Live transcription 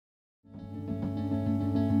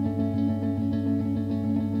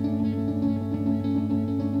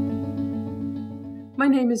My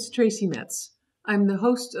name is Tracy Metz. I'm the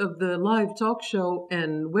host of the live talk show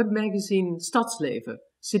and web magazine Stadsleven,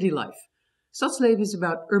 City Life. Stadsleven is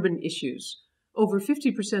about urban issues. Over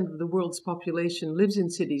 50% of the world's population lives in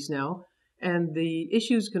cities now, and the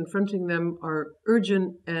issues confronting them are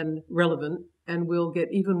urgent and relevant, and will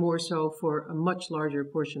get even more so for a much larger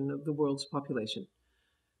portion of the world's population.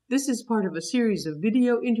 This is part of a series of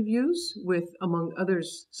video interviews with, among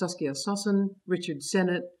others, Saskia Sassen, Richard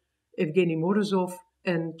Sennett, Evgeny Morozov,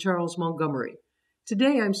 and Charles Montgomery.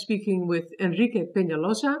 Today I'm speaking with Enrique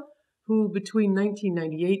Peñalosa, who between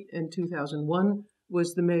 1998 and 2001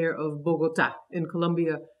 was the mayor of Bogotá in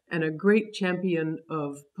Colombia and a great champion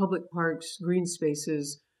of public parks, green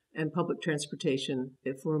spaces, and public transportation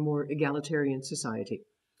for a more egalitarian society.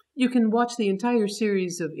 You can watch the entire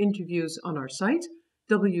series of interviews on our site,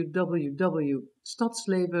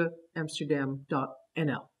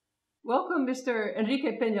 www.stadslevenamsterdam.nl. Welcome, Mr.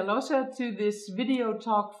 Enrique Peñalosa, to this video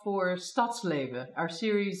talk for Stadsleven, our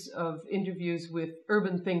series of interviews with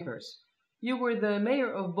urban thinkers. You were the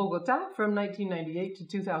mayor of Bogotá from 1998 to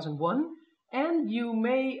 2001, and you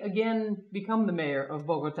may again become the mayor of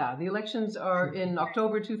Bogotá. The elections are in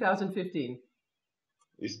October 2015.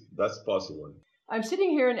 That's possible. I'm sitting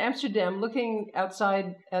here in Amsterdam looking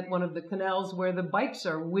outside at one of the canals where the bikes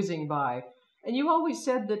are whizzing by. And you always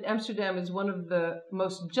said that Amsterdam is one of the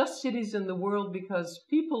most just cities in the world because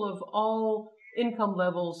people of all income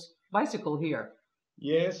levels bicycle here.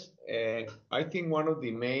 Yes, I think one of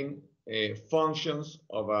the main functions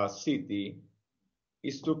of a city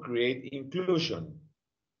is to create inclusion,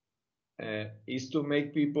 is to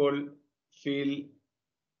make people feel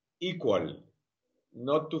equal,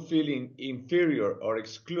 not to feel inferior or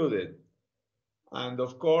excluded. And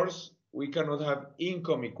of course, we cannot have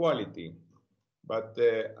income equality. But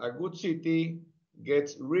a good city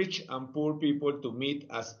gets rich and poor people to meet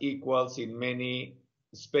as equals in many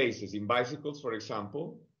spaces. In bicycles, for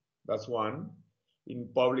example, that's one. In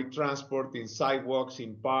public transport, in sidewalks,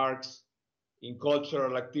 in parks, in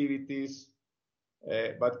cultural activities.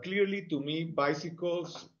 But clearly, to me,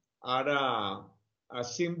 bicycles are a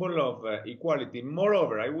symbol of equality.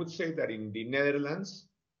 Moreover, I would say that in the Netherlands,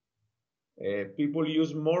 people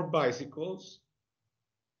use more bicycles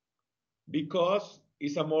because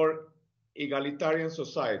it's a more egalitarian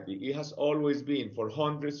society. It has always been for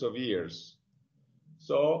hundreds of years.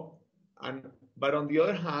 But on the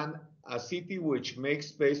other hand, a city which makes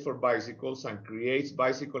space for bicycles and creates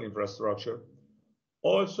bicycle infrastructure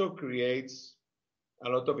also creates a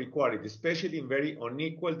lot of equality, especially in very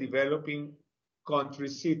unequal developing country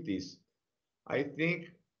cities. I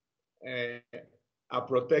think a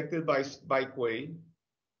protected bikeway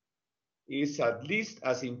is at least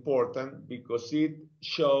as important because it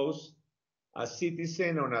shows a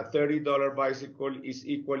citizen on a $30 bicycle is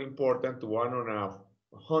equally important to one on a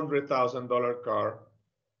 $100,000 car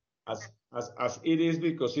as it is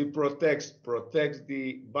because it protects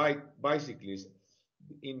the bicyclist.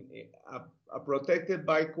 A protected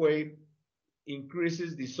bikeway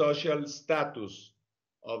increases the social status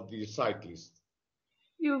of the cyclist.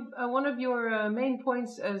 One of your main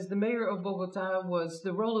points as the mayor of Bogotá was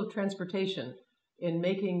the role of transportation in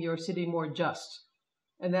making your city more just.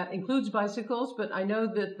 And that includes bicycles, but I know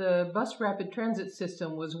that the bus rapid transit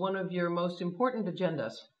system was one of your most important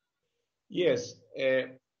agendas. Yes,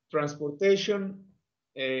 transportation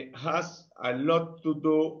has a lot to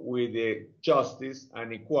do with justice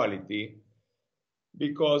and equality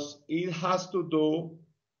because it has to do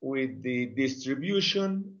with the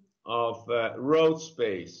distribution of road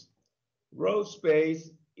space. Road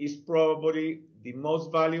space is probably the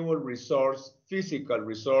most valuable resource, physical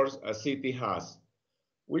resource a city has.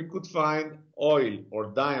 We could find oil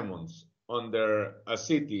or diamonds under a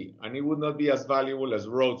city and it would not be as valuable as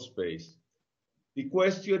road space. The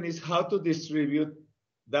question is how to distribute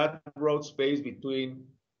that road space between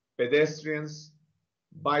pedestrians,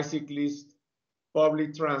 bicyclists,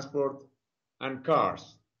 public transport, and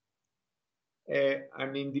cars.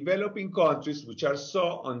 And in developing countries, which are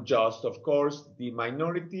so unjust, of course, the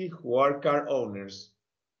minority who are car owners,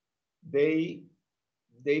 they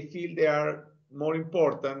feel they are more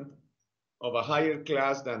important of a higher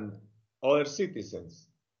class than other citizens.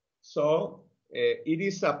 So it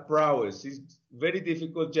is a prowess. It's very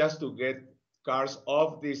difficult just to get cars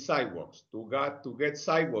off the sidewalks. To get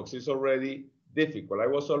sidewalks is already difficult. I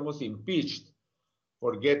was almost impeached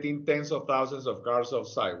for getting tens of thousands of cars off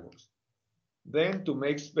sidewalks. Then to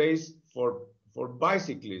make space for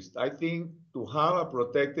bicyclists, I think to have a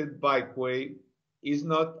protected bikeway is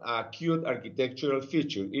not a cute architectural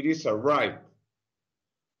feature. It is a right.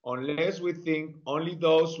 Unless we think only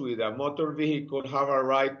those with a motor vehicle have a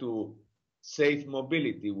right to safe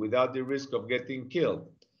mobility without the risk of getting killed.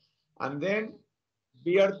 And then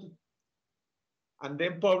BRT,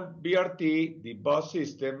 BRT, the bus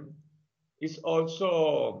system, is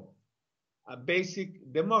also a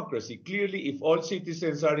basic democracy. Clearly, if all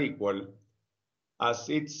citizens are equal, as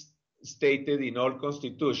it's stated in all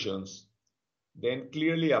constitutions, then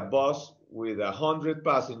clearly a bus with 100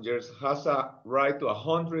 passengers has a right to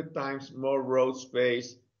 100 times more road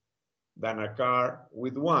space than a car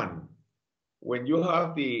with one. When you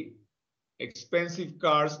have the expensive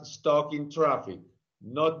cars stuck in traffic,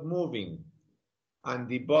 not moving, and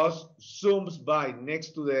the bus zooms by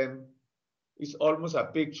next to them, it's almost a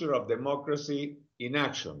picture of democracy in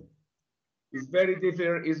action. It's very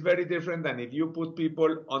different than if you put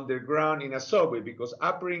people underground in a subway, because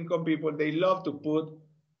upper income people, they love to put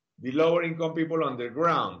the lower income people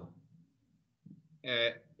underground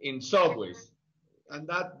in subways. And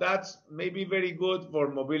that's maybe very good for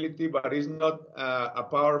mobility, but it's not a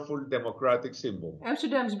powerful democratic symbol.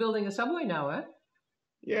 Amsterdam's building a subway now, eh?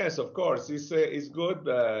 Yes, of course. It's good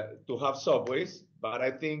to have subways, but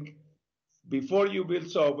I think before you build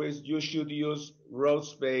subways, you should use road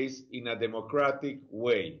space in a democratic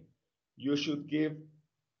way. You should give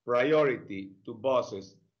priority to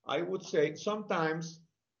buses. I would say sometimes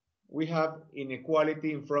we have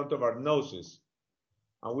inequality in front of our noses,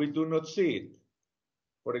 and we do not see it.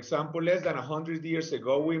 For example, less than 100 years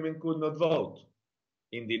ago, women could not vote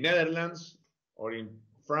in the Netherlands or in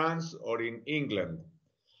France or in England.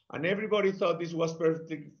 And everybody thought this was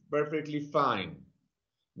perfectly fine.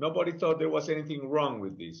 Nobody thought there was anything wrong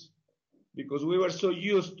with this because we were so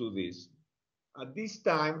used to this. At this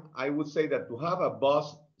time, I would say that to have a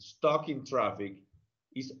bus stuck in traffic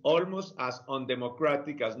is almost as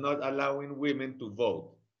undemocratic as not allowing women to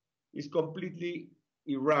vote. It's completely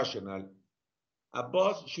irrational. A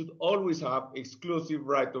bus should always have exclusive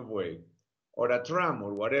right of way, or a tram,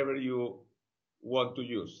 or whatever you want to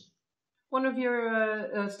use. One of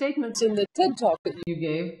your statements in the TED Talk that you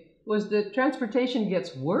gave was that transportation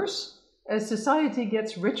gets worse as society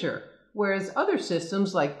gets richer, whereas other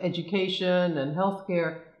systems like education and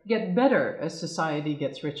healthcare get better as society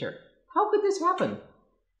gets richer. How could this happen?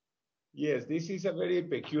 Yes, this is a very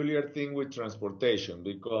peculiar thing with transportation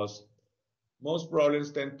because most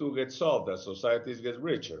problems tend to get solved as societies get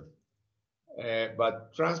richer.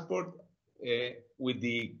 But transport, with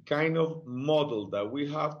the kind of model that we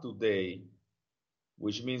have today,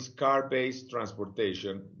 which means car-based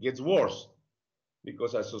transportation, gets worse.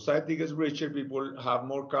 Because as society gets richer, people have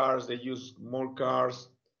more cars, they use more cars,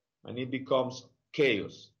 and it becomes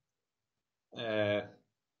chaos.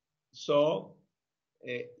 So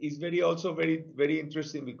it's very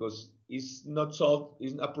interesting because it's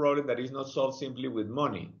a problem that is not solved simply with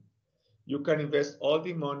money. You can invest all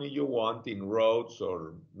the money you want in roads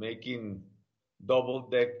or making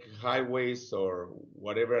double-deck highways or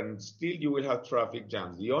whatever, and still you will have traffic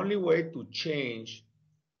jams. The only way to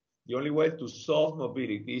solve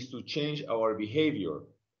mobility is to change our behavior,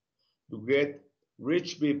 to get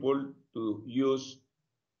rich people to use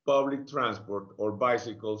public transport or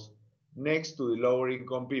bicycles next to the lower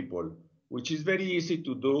income people, which is very easy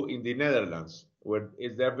to do in the Netherlands, where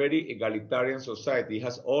it's a very egalitarian society, it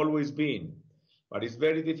has always been, but it's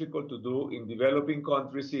very difficult to do in developing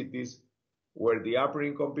country cities where the upper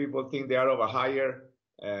income people think they are of a higher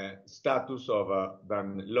status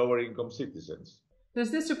than lower income citizens.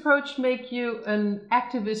 Does this approach make you an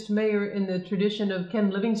activist mayor in the tradition of Ken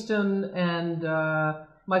Livingstone and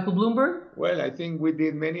Michael Bloomberg? Well, I think we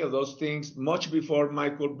did many of those things much before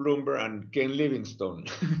Michael Bloomberg and Ken Livingstone.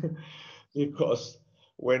 Because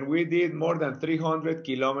when we did more than 300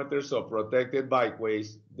 kilometers of protected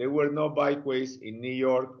bikeways, there were no bikeways in New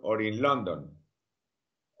York or in London.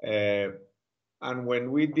 And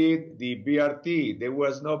when we did the BRT, there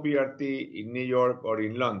was no BRT in New York or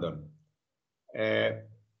in London.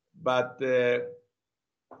 But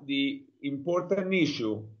the important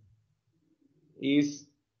issue is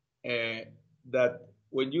that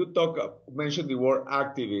when you mention the word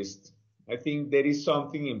activist, I think there is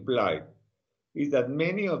something implied, is that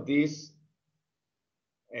many of these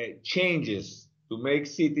changes to make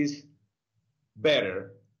cities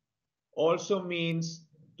better also means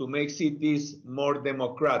to make cities more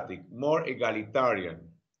democratic, more egalitarian.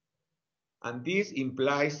 And this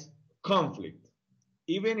implies conflict.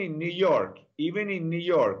 Even in New York,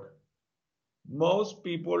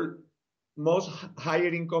 most higher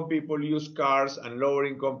income people use cars and lower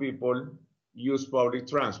income people use public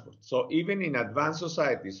transport. So even in advanced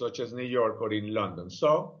societies such as New York or in London.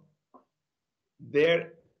 So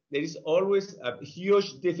there is always a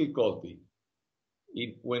huge difficulty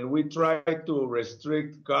when we try to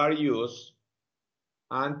restrict car use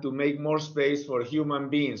and to make more space for human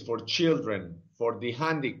beings, for children, for the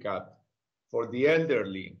handicapped, for the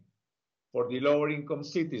elderly, for the lower income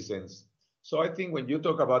citizens. So I think when you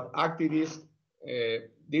talk about activists,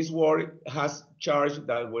 this war has charged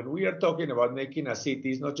that when we are talking about making a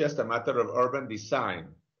city, it's not just a matter of urban design.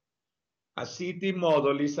 A city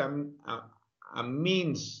model is a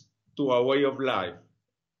means to a way of life,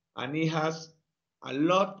 and it has a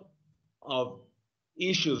lot of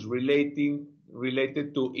issues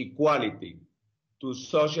related to equality, to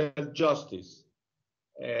social justice.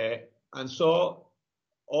 And so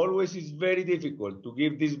always it's very difficult to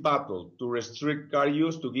give this battle, to restrict car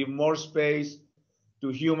use, to give more space to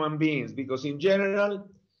human beings, because in general,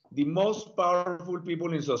 the most powerful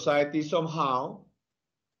people in society somehow,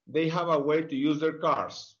 they have a way to use their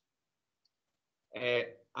cars.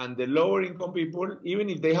 And the lower income people, even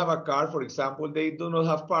if they have a car, for example, they do not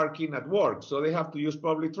have parking at work, so they have to use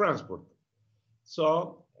public transport.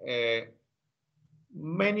 So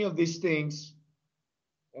many of these things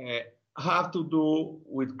have to do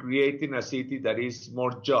with creating a city that is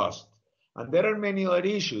more just. And there are many other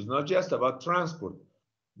issues, not just about transport.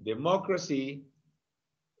 Democracy,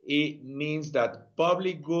 it means that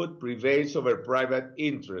public good prevails over private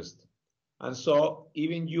interest. And so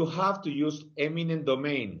even you have to use eminent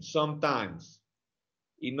domain sometimes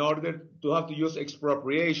in order to have to use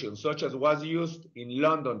expropriation, such as was used in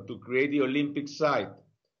London to create the Olympic site.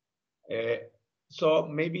 So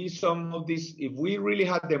maybe some of this, if we really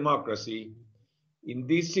had democracy in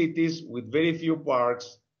these cities with very few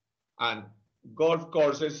parks and golf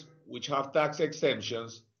courses which have tax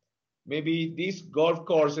exemptions, maybe these golf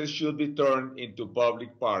courses should be turned into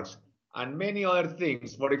public parks and many other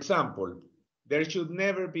things. For example, there should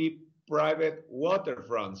never be private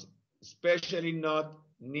waterfronts, especially not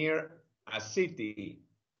near a city.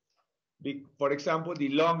 For example, the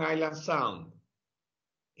Long Island Sound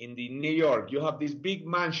in the New York, you have these big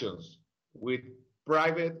mansions with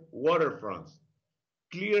private waterfronts.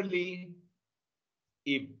 Clearly,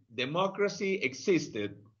 if democracy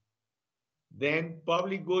existed, then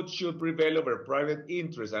public good should prevail over private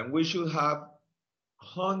interest, and we should have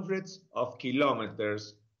hundreds of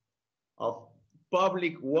kilometers of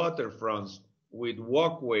public waterfronts with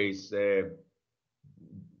walkways,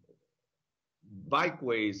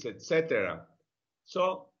 bikeways, etc.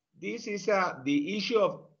 So this is the issue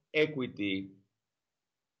of equity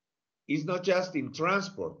is not just in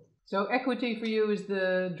transport. So equity for you is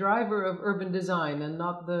the driver of urban design and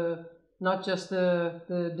not just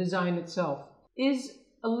the design itself. Is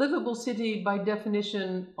a livable city by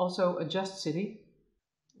definition also a just city?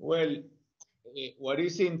 Well, what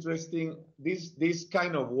is interesting, this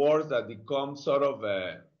kind of words that become sort of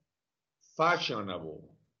fashionable.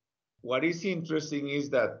 What is interesting is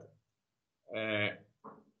that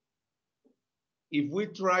if we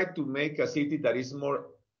try to make a city that is more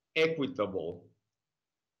equitable,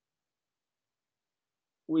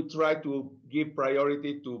 we try to give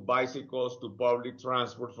priority to bicycles, to public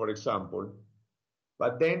transport, for example.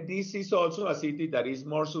 But then this is also a city that is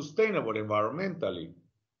more sustainable environmentally.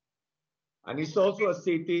 And it's also a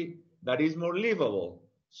city that is more livable.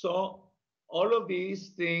 So all of these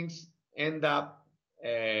things end up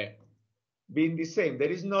being the same. There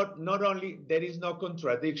is there is no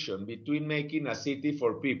contradiction between making a city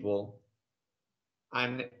for people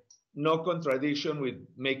and no contradiction with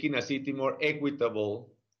making a city more equitable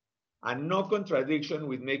and no contradiction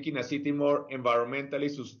with making a city more environmentally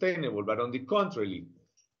sustainable. But on the contrary,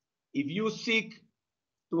 if you seek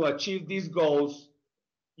to achieve these goals,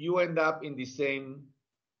 you end up in the same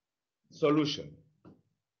solution.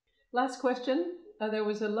 Last question. There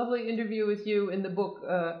was a lovely interview with you in the book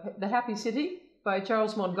The Happy City by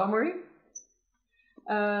Charles Montgomery.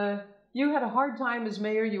 You had a hard time as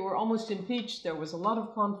mayor. You were almost impeached. There was a lot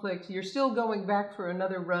of conflict. You're still going back for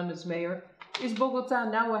another run as mayor. Is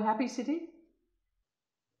Bogotá now a happy city?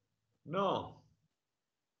 No.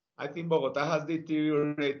 I think Bogotá has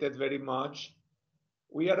deteriorated very much.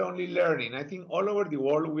 We are only learning. I think all over the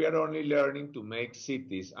world, we are only learning to make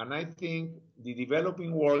cities. And I think the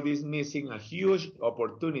developing world is missing a huge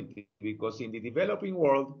opportunity because in the developing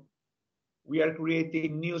world, we are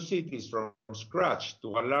creating new cities from scratch to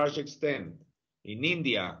a large extent in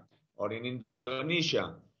India or in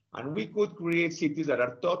Indonesia. And we could create cities that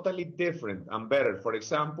are totally different and better. For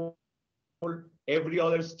example, every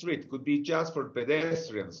other street could be just for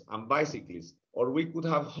pedestrians and bicyclists. Or we could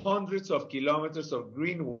have hundreds of kilometers of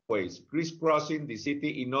greenways crisscrossing the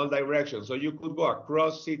city in all directions. So you could go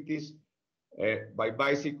across cities by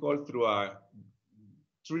bicycle through a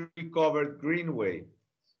tree-covered greenway.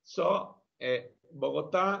 So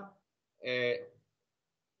Bogotá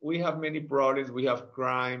we have many problems. We have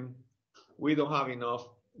crime. We don't have enough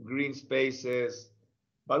green spaces.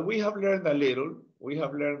 But we have learned a little.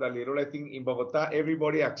 I think in Bogota,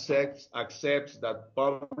 everybody accepts that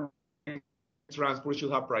public transport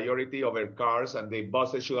should have priority over cars and the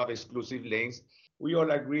buses should have exclusive lanes. We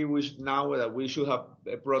all agree now that we should have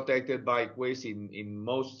protected bikeways in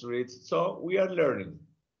most streets. So we are learning.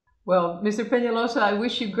 Well, Mr. Peñalosa, I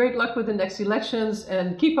wish you great luck with the next elections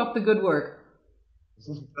and keep up the good work.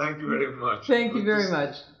 Thank you very much. Thank you very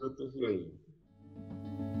much. Good to hear you.